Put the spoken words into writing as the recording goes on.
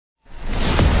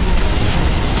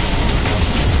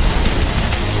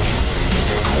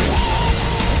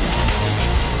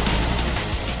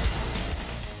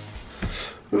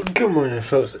Good morning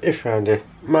folks, it's Randy.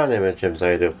 My name is James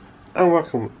Aido and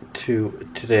welcome to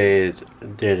today's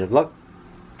daily vlog.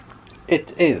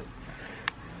 It is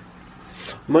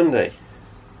Monday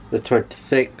the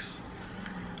 26th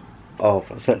of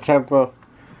September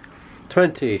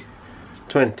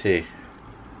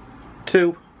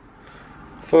 2022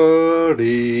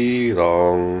 40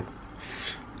 long,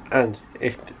 and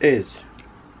it is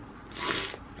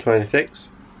 26.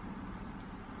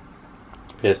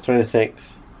 Yes,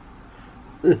 26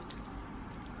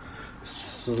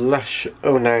 slash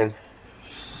 09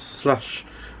 slash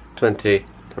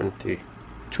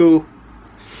 2022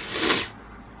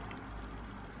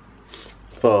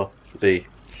 for the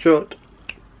short.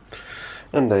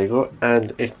 And there you go,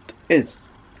 and it is,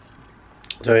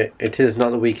 so it is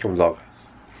not the weekend vlog.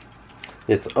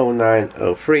 It's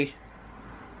 0903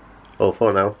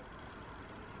 04 now.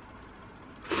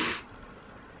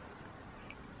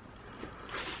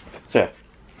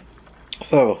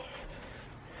 So,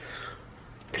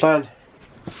 plan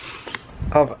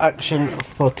of action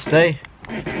for today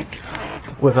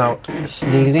without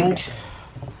sneezing.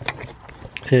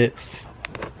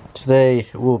 Today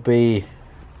will be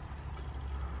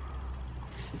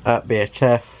at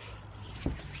BHF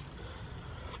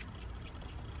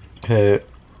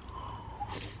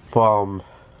from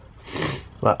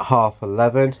like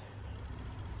 11:30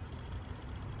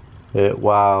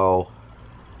 while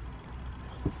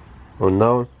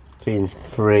unknown between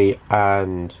 3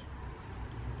 and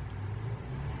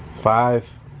 5,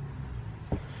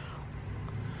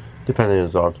 depending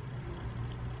on zone.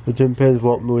 It depends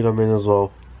what mood I'm in as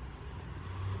well.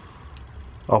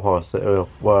 I'll probably sit here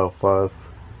well 5.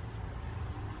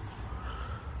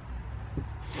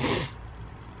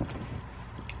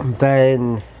 And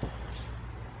then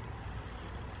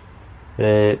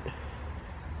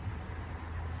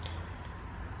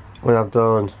when I'm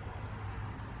done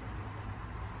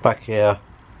back here,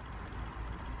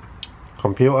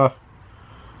 computer,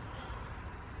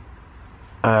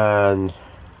 and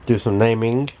do some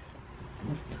naming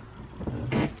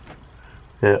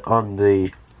on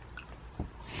the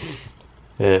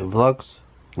transport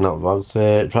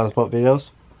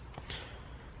videos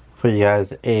for you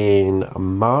guys in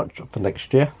March for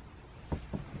next year.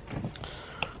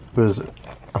 Because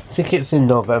I think it's in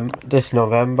this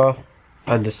November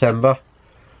and December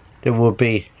there will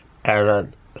be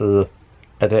an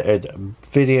edited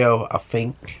video, I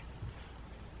think,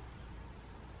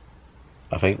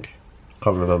 can't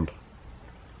remember.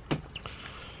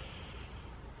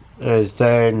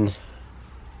 Then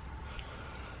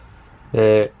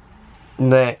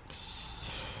next,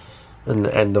 and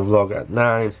end the vlog at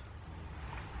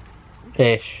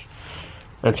 9-ish,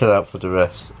 and chill out for the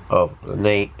rest of the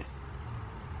night.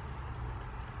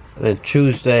 And then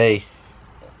Tuesday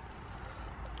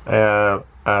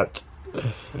at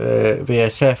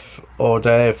VHF all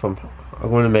day I'm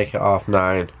going to make it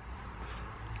 9:30.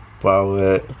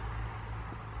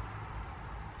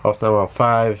 Well,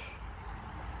 5.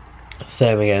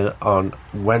 Same again on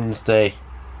Wednesday.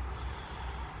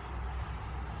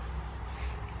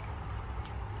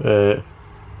 Then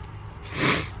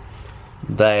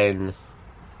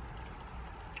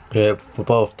for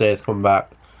both days come back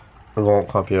and go on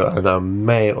computer, and I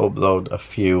may upload a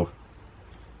few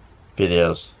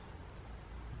videos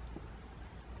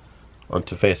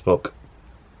onto Facebook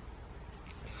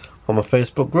on my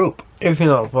Facebook group. If you're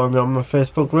not following me on my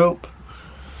Facebook group,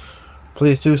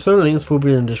 please do so. Links will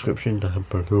be in the description down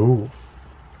below,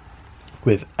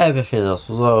 with everything else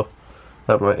as well,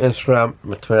 like my Instagram,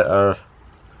 my Twitter,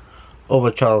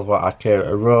 other channels what I care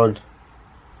to run.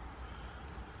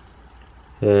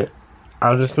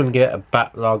 I'm just going to get a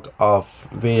backlog of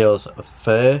videos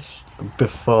first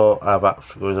before I'm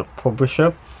actually going to publish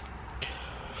them.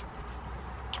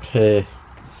 One's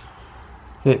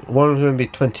going to be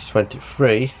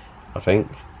 2023, I think,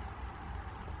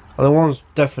 and the one's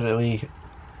definitely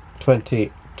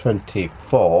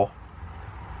 2024.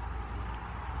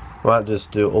 I might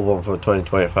just do a one for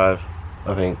 2025,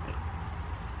 I think.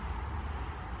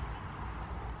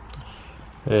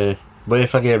 But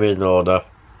if I get it in order,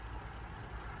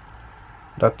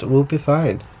 that will be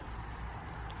fine.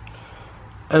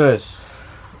 Anyways,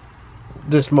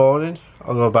 this morning,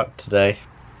 I'll go back today.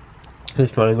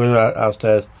 This morning, going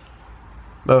downstairs,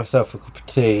 make myself a cup of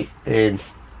tea in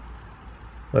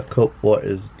my cup, what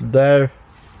is there.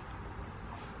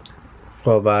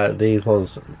 Go about these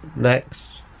ones next.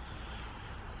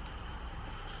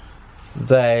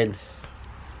 Then,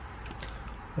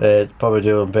 probably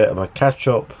do a bit of a catch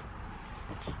up,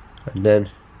 and then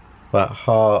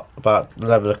about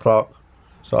 11 o'clock,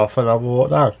 so off and I'll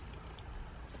walk down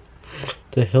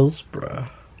to Hillsborough.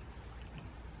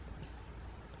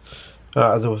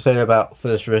 As I was saying about for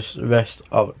this rest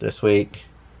of this week,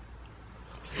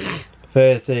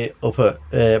 Thursday up at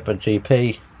my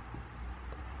GP,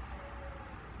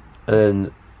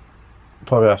 and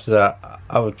probably after that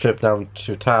I have a trip down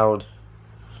to town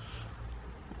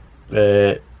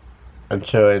and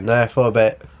chill in there for a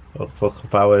bit, for a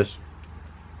couple hours.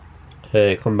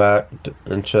 Come back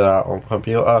and chill out on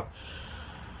computer.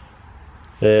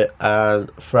 And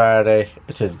Friday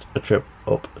it is a trip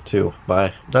up to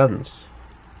my nan's.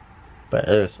 But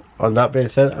on that being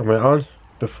said, I'm going on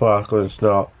before I go and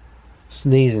start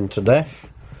sneezing to death.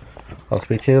 I'll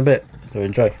speak to you in a bit, so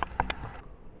enjoy.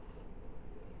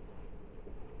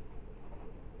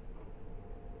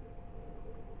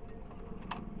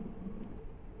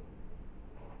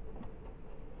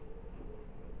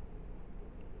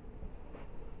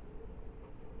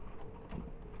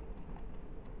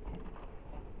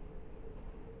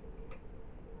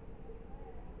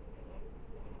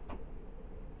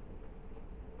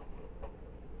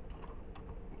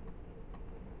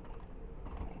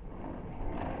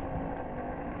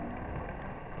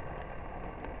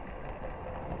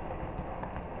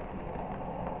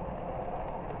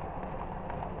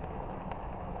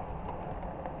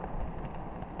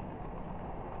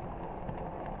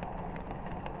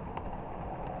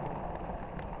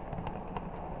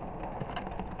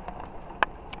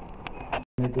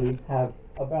 We have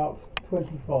about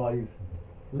 25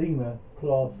 Lima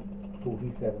Class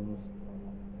 47s.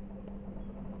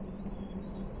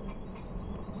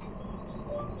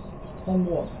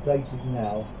 Somewhat dated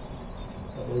now,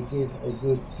 but they give a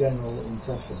good general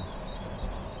impression.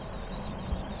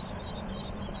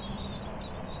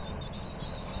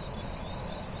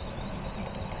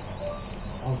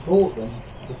 I bought them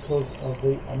because of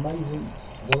the amazing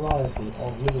variety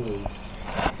of liveries.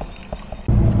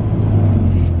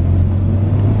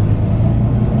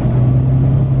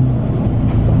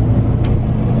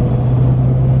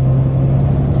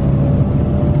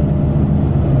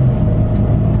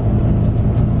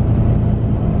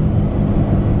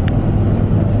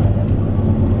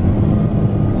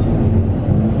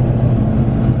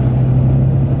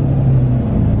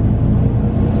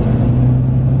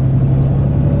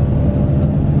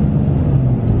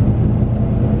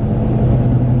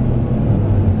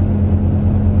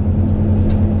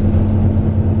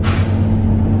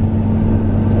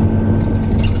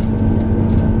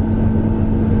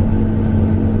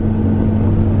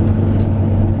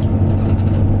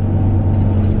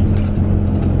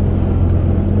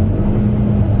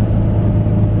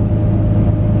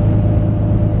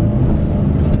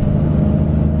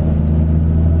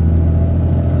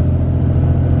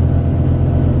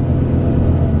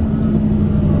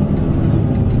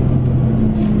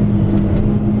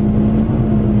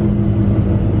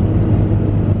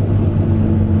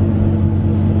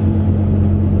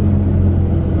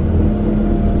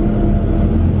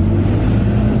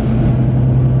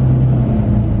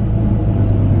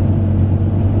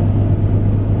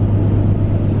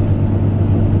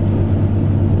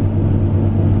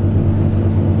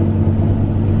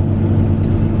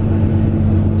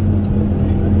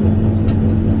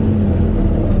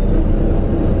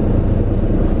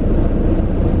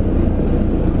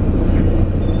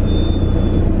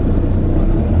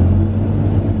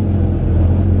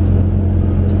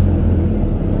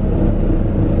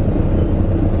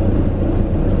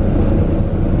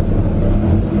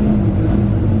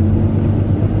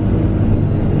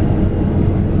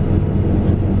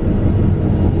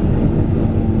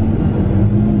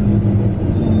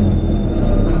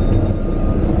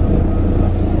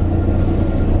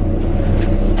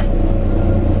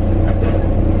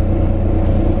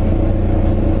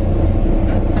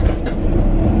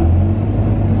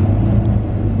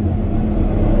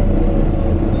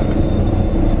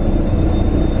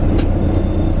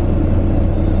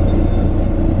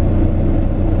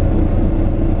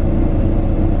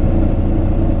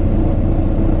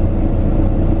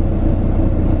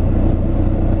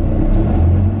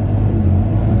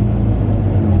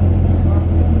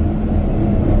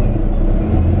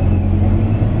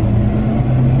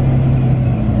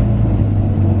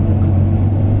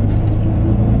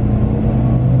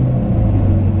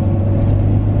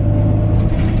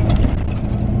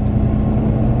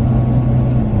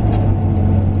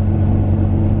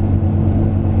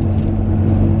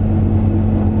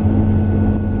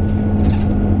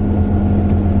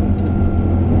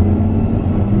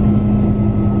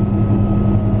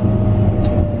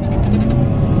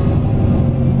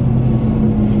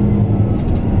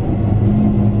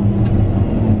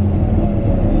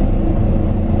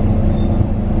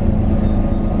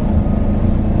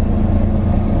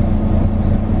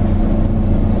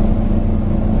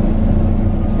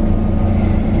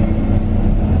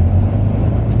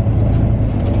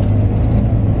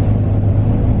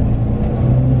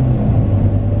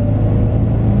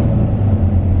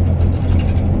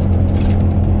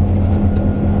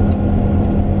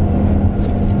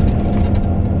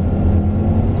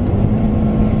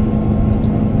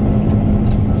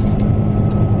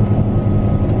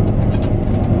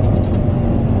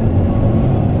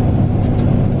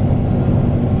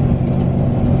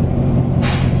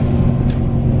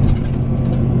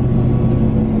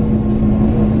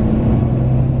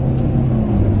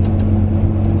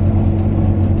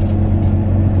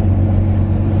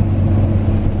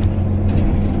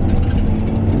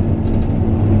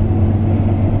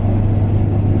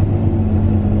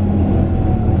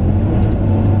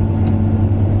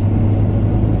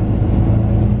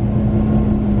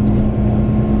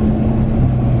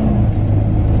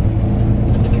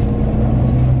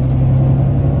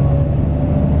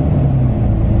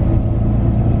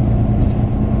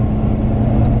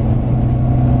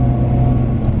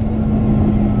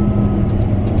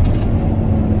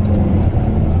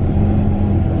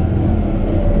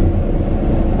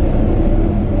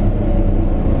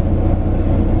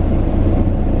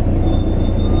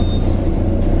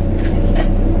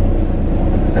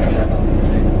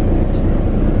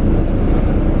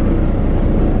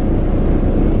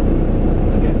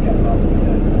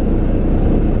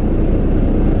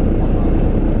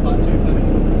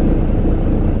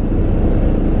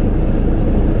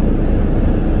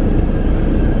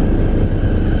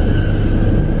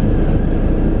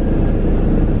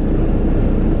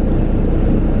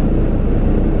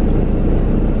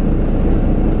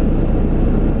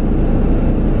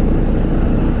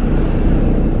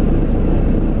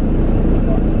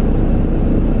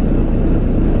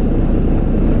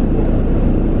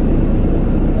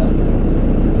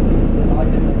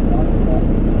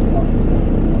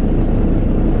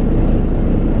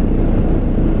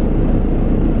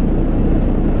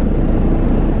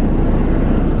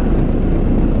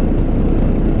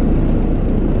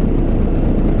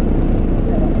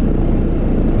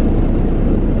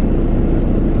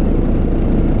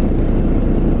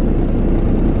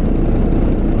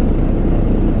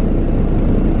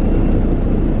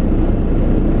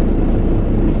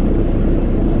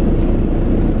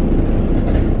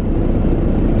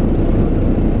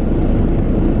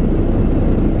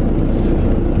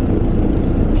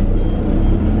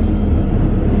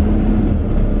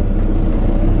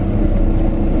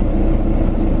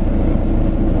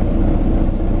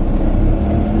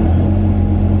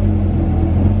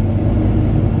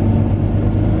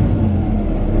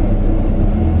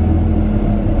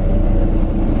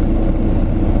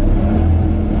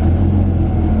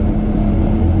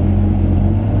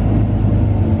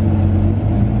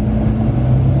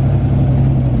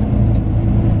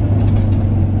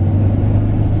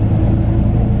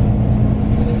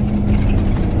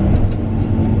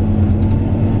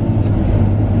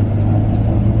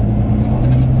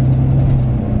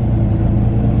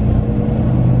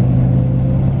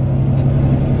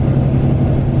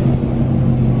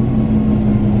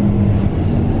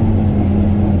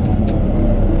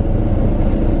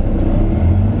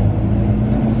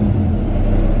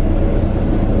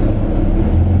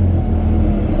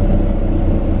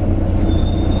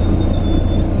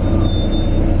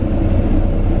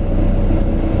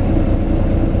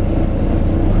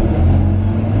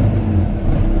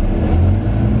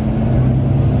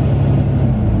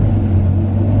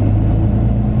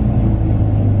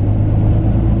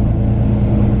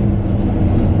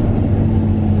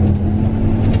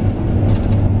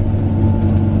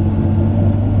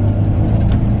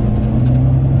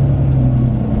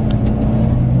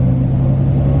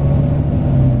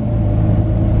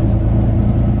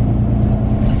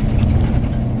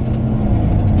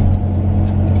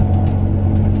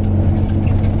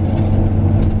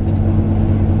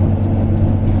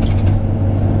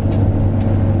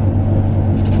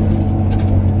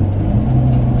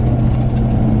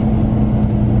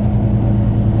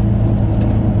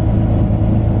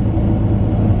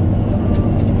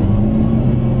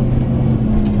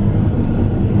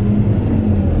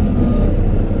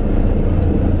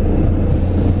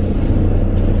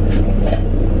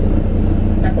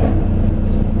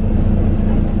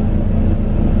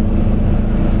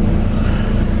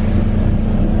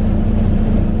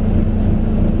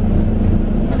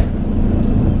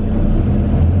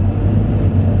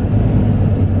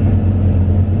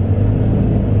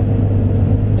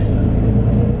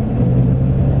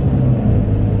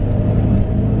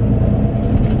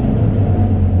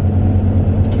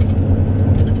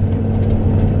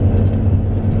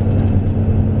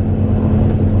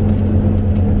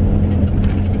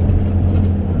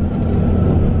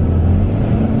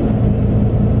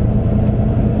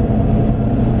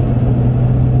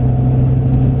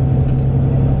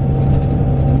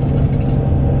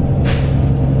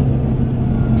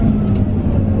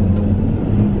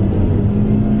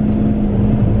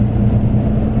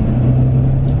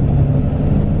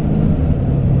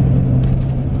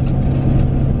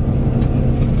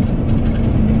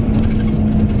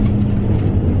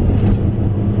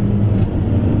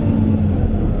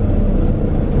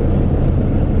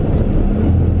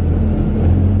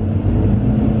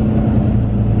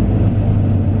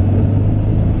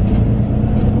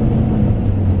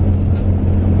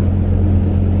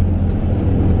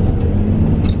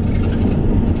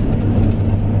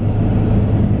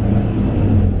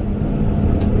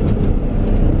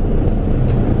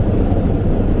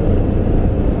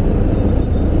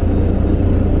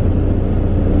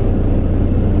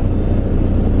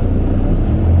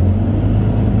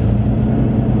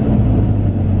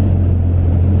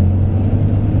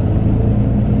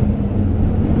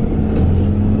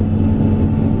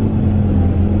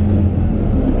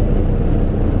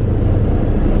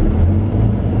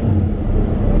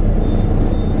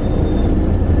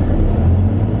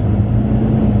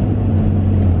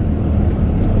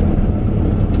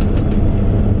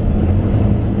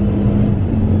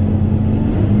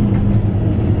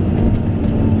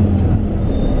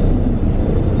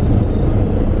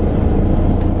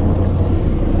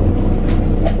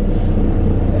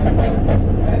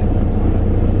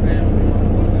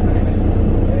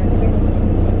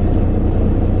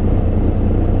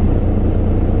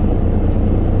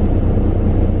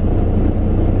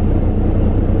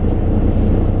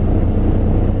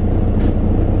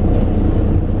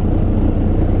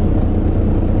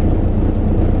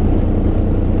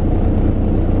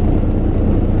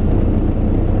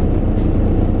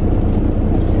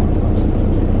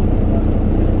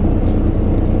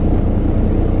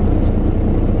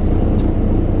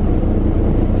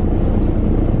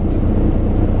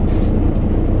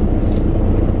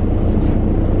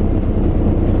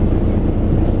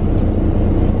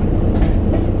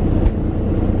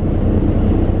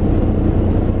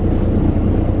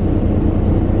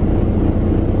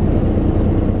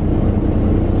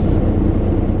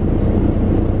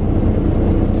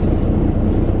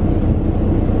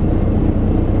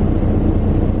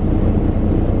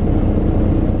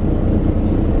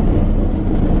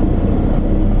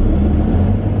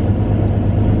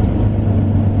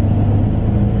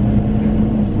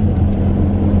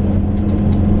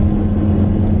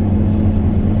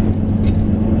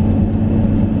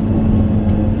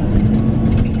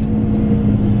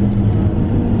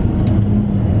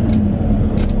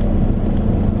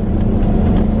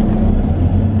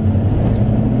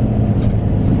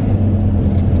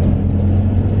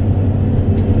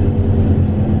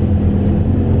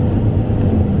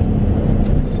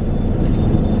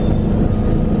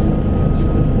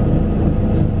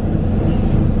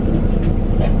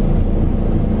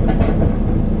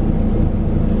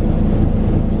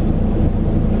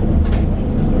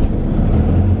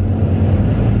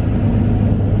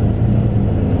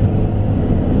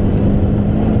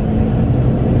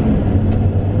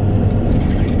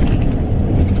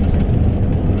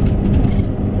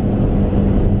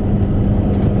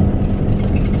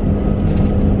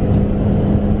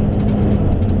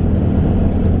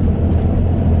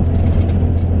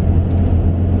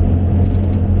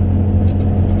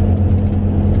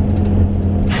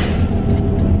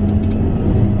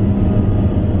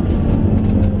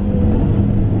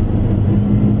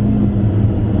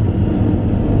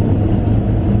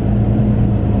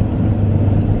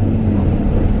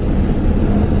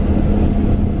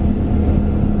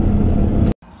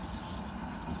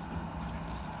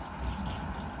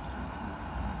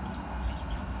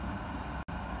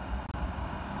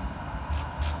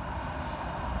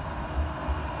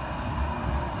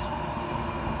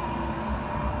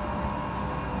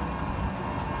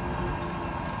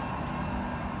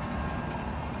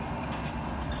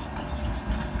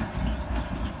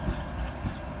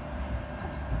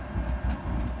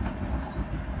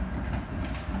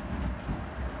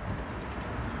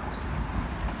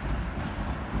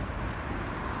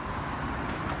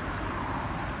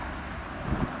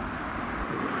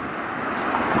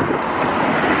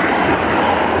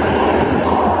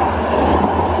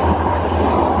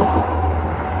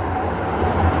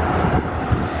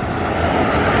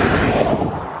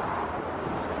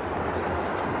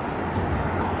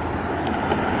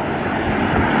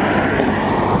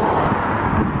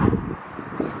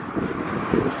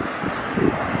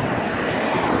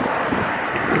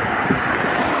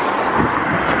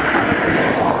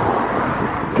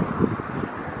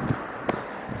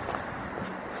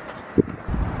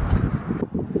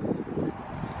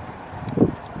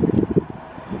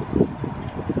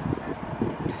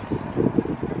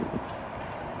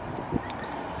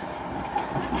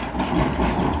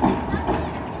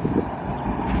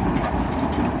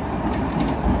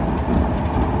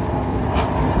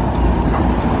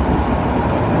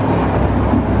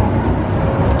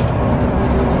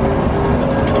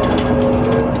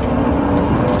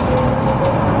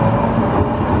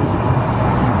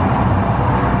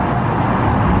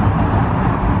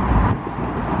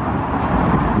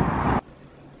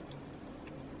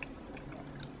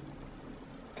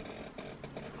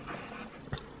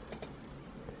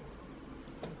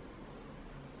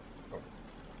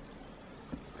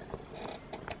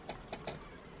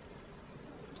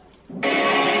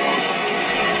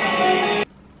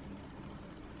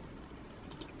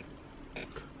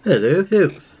 Hello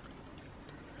folks,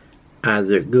 how's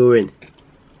it going?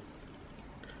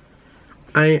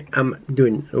 I am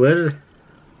doing well.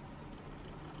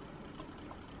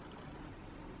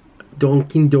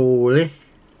 Donkin Dolly.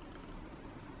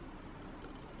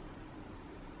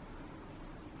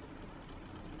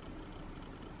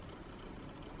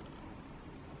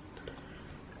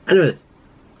 Anyways,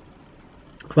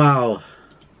 wow,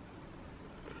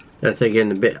 that's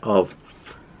again a bit of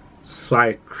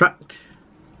sidetracked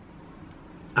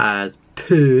as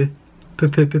per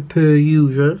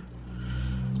usual.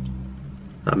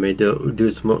 I may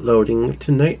do some uploading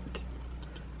tonight,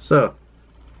 so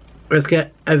let's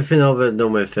get everything over and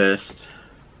done with first.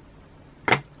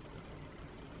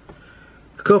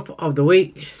 Cup of the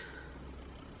week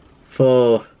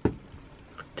for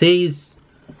teas.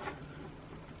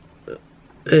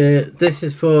 This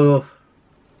is for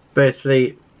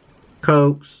basically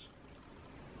Cokes.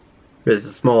 It's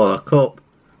a smaller cup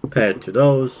compared to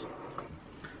those.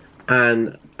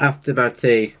 And after my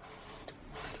tea,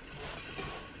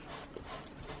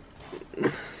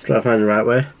 try to find the right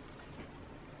way.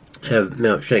 Have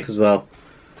milkshake as well.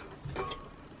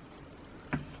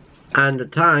 And the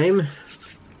time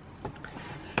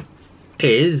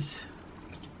is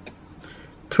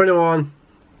 25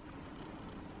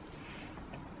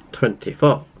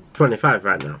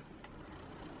 right now.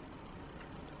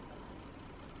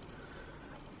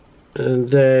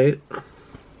 And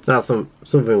that's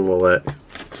something will work.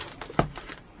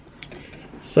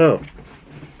 So,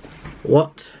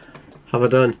 what have I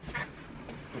done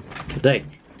today?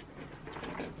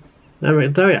 Let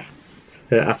me tell you.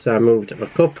 After I moved a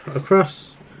cup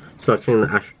across, so I can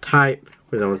actually type,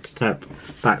 because I want to type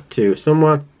back to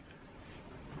someone.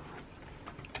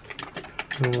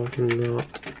 I've not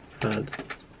had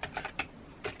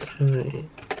time.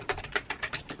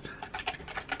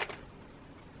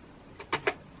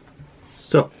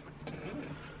 So,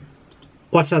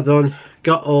 what I've done,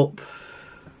 got up,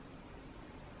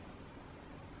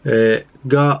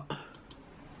 got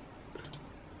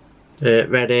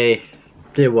ready,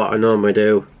 did what I normally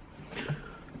do,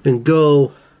 and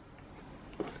go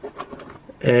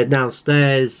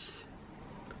downstairs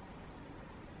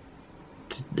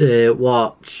to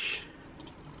watch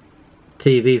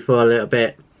TV for a little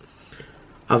bit.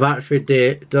 I've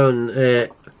actually done a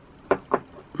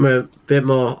bit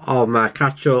more of my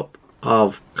catch up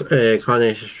of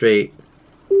Coronation Street.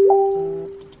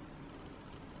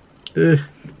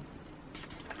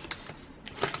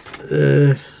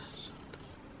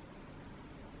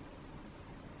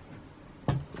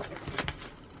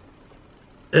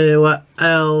 What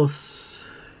else?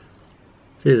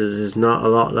 See, there's not a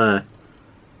lot there.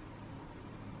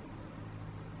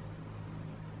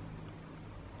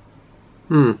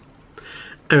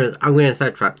 Anyways, I'm getting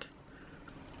sidetracked.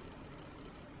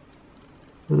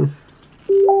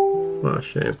 What a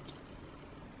shame.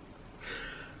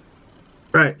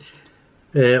 Right.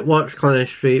 Watch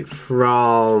Coronation Street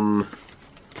from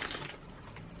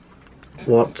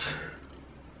what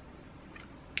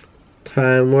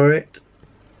time were it?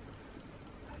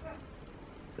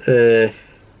 I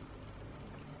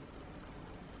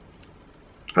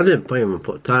didn't even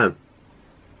put time,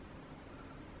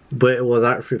 but it was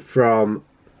actually from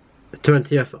the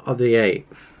 20th of the 8th.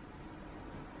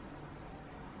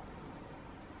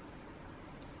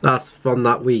 That's from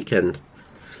that weekend,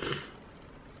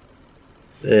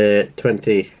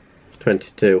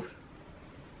 2022.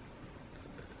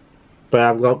 But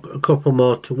I've got a couple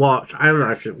more to watch. I haven't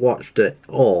actually watched it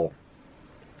all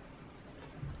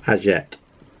as yet.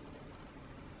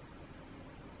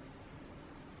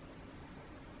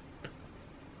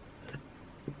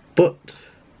 But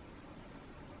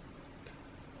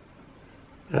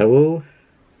I will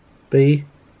be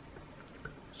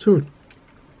soon.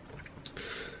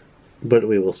 But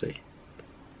we will see.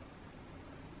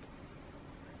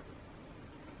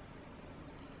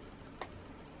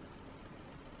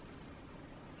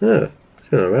 Oh,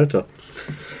 kind of right up.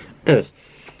 Anyways,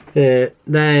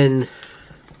 then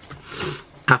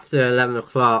after 11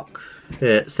 o'clock,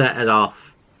 set it off.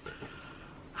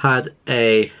 Had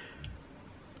a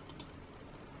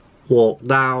walk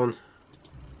down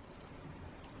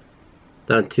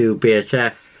to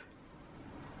BHF.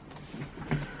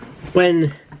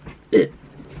 When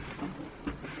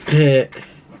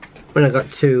I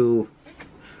got to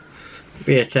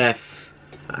BHF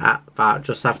at about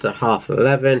just after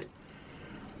 11:30,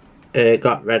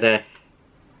 got ready,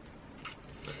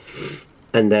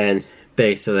 and then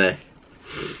basically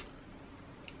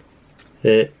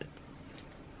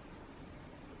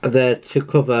there to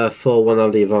cover for one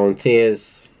of the volunteers,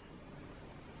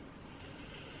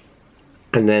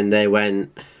 and then they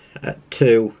went at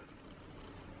 2.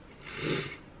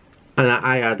 And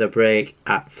I had a break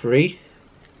at 3.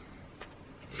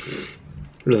 Just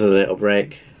a little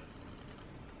break.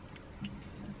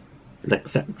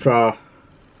 Etc.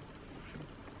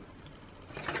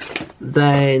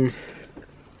 Then,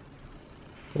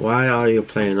 why are you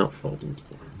playing up for?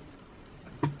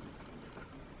 I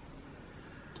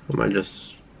might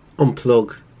just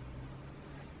unplug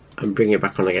and bring it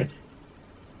back on again.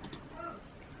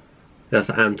 Yes,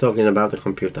 I'm talking about the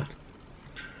computer.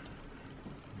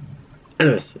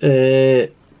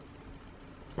 Anyways,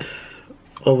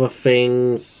 other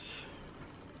things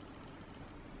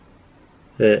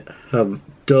have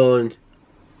done.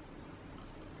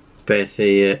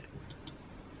 Basically,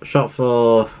 shot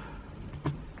for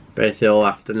basically all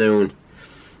afternoon,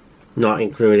 not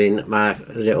including my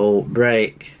little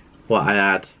break what I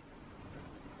had,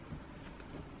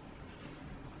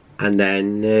 and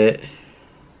then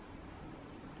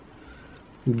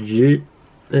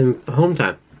home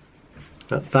time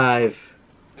at 5.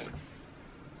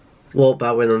 Walked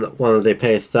back with one of the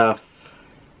paid staff.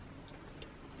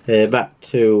 Back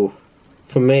to,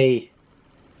 for me,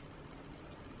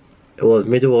 it was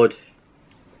Midwood.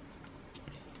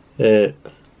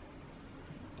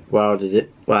 While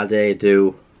they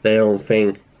do their own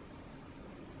thing,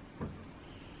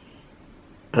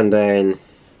 and then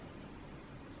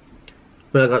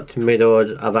when I got to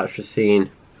Midwood, I've actually seen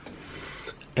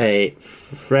a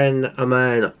friend of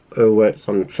mine who works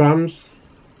on trams.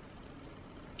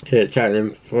 Chatting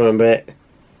him for a bit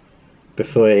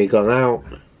before he gone out,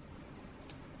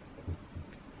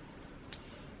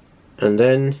 and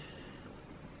then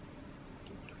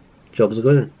job's a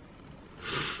good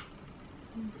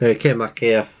one. Came back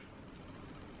here,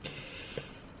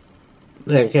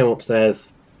 then came upstairs.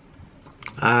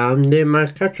 I'm doing my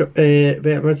catch up, bit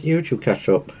of my YouTube catch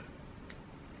up,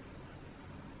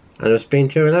 and just been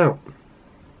chilling out.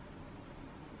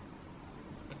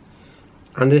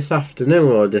 And this afternoon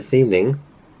or this evening,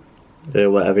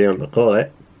 whatever you want to call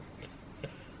it,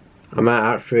 I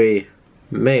might actually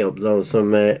upload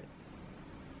some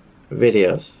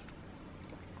videos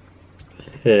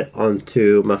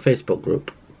onto my Facebook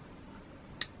group.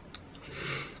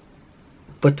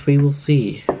 But we will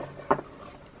see. I'm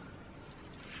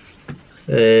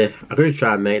going to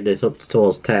try and make this up to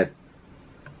towards 10.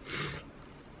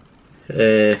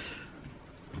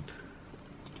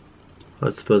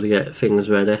 I'm supposed to get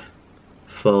things ready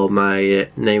for my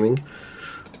naming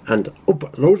and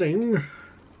uploading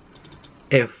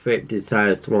if it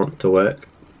decides to want to work.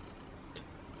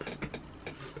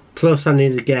 Plus I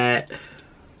need to get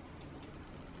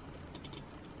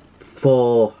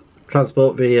 4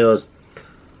 transport videos,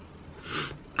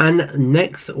 and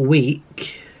next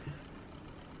week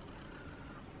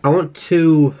I want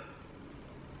to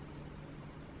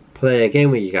play a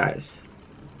game with you guys.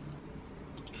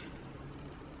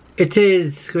 It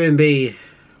is going to be,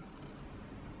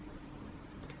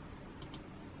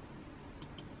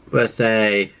 let's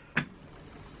say, a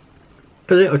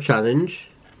little challenge.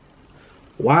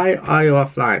 Why are you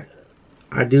offline?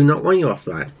 I do not want you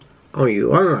offline. I want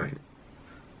you online.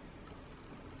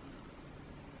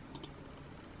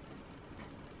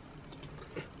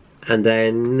 And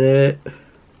then,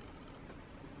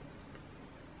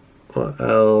 what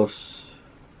else?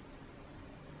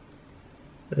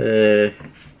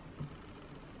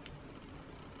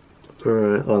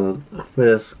 Alright, hold on.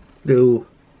 Let's do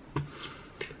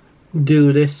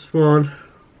this one.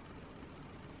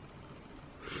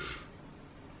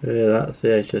 That's the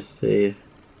HSC.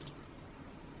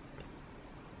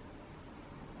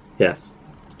 Yes.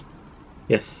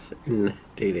 Yes,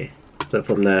 indeed. So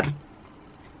from there.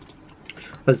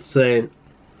 I was saying,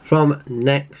 from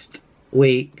next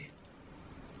week,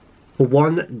 for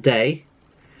 1 day,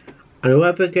 and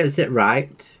whoever gets it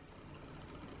right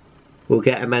will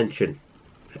get a mention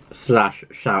 / shout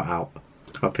out.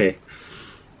 Copy.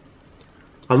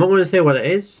 I'm not going to say what it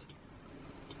is.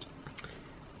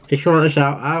 If you want a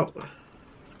shout out,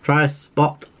 try to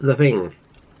spot the thing.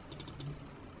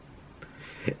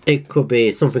 It could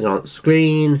be something on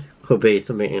screen, could be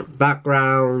something in the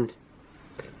background,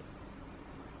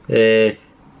 could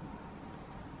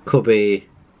be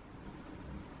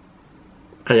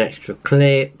an extra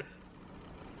clip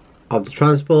of the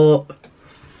transport,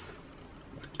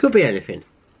 could be anything.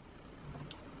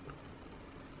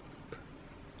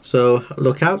 So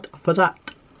look out for that.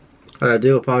 And I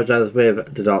do apologise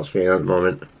with the dark screen at the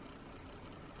moment.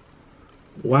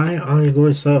 Why are you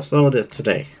going so slow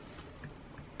today?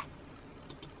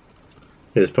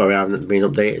 It's probably haven't been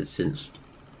updated since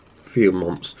a few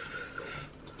months.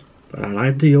 But I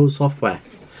like the old software.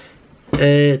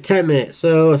 10 minutes,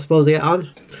 so I suppose I get on.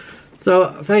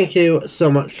 So thank you so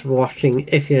much for watching.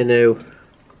 If you're new,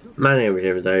 my name is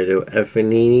James. I do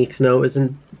everything you need to know is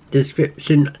in the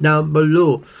description down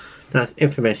below. That's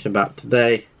information about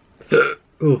today.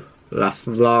 Ooh, last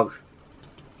vlog,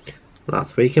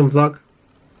 last weekend vlog,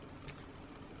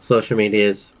 social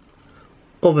medias,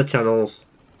 other channels,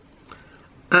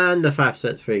 and the 5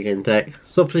 steps for your intake.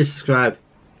 So please subscribe,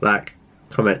 like,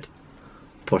 comment,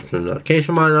 push the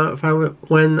notification bell notify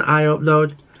when I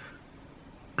upload,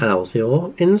 and I will see you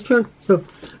all in the stream. So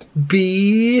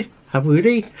have a good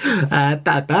day.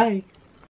 Bye bye.